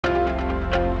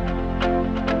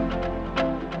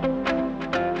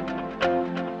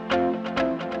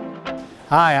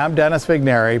Hi, I'm Dennis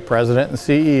Vignieri, President and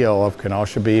CEO of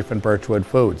Kenosha Beef and Birchwood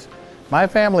Foods. My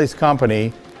family's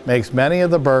company makes many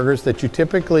of the burgers that you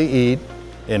typically eat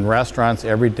in restaurants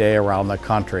every day around the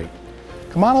country.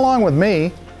 Come on along with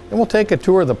me and we'll take a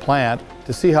tour of the plant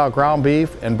to see how ground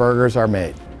beef and burgers are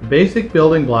made. The basic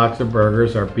building blocks of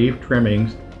burgers are beef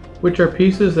trimmings, which are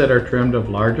pieces that are trimmed of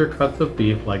larger cuts of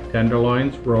beef like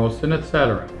tenderloins, roasts, and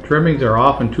etc. Trimmings are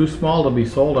often too small to be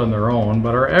sold on their own,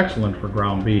 but are excellent for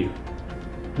ground beef.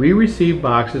 We receive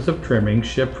boxes of trimmings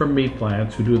shipped from meat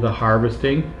plants who do the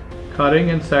harvesting, cutting,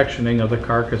 and sectioning of the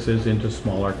carcasses into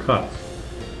smaller cuts.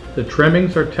 The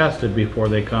trimmings are tested before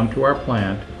they come to our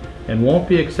plant and won't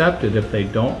be accepted if they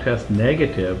don't test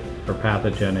negative for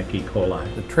pathogenic E.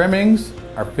 coli. The trimmings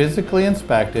are physically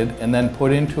inspected and then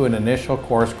put into an initial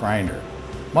coarse grinder.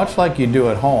 Much like you do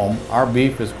at home, our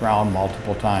beef is ground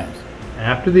multiple times.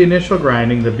 After the initial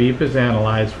grinding, the beef is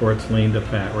analyzed for its lean to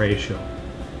fat ratio.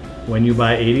 When you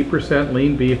buy 80%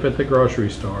 lean beef at the grocery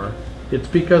store, it's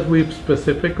because we've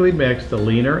specifically mixed the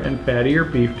leaner and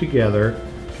fattier beef together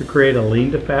to create a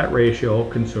lean to fat ratio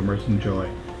consumers enjoy.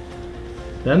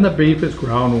 Then the beef is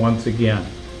ground once again.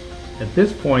 At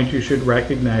this point, you should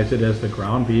recognize it as the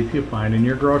ground beef you find in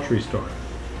your grocery store.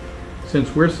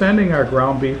 Since we're sending our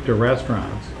ground beef to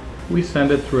restaurants, we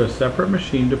send it through a separate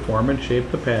machine to form and shape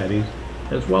the patties,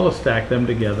 as well as stack them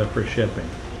together for shipping.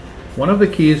 One of the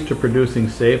keys to producing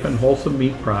safe and wholesome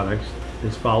meat products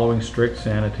is following strict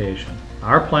sanitation.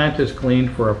 Our plant is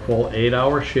cleaned for a full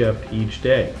 8-hour shift each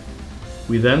day.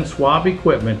 We then swab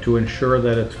equipment to ensure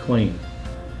that it's clean.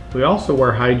 We also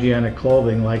wear hygienic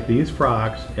clothing like these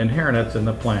frocks and hairnets in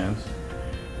the plants,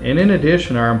 and in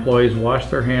addition our employees wash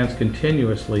their hands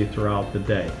continuously throughout the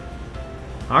day.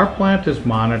 Our plant is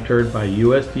monitored by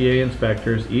USDA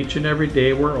inspectors each and every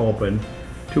day we're open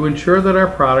to ensure that our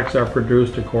products are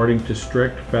produced according to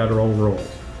strict federal rules.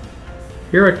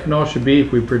 Here at Kenosha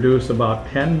Beef we produce about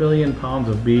 10 million pounds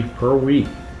of beef per week.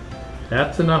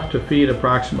 That's enough to feed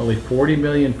approximately 40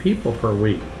 million people per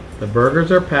week. The burgers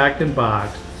are packed and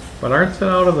boxed, but aren't sent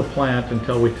out of the plant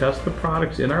until we test the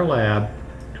products in our lab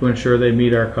to ensure they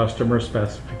meet our customer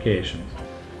specifications.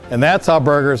 And that's how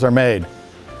burgers are made.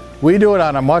 We do it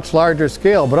on a much larger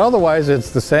scale, but otherwise it's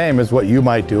the same as what you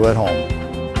might do at home.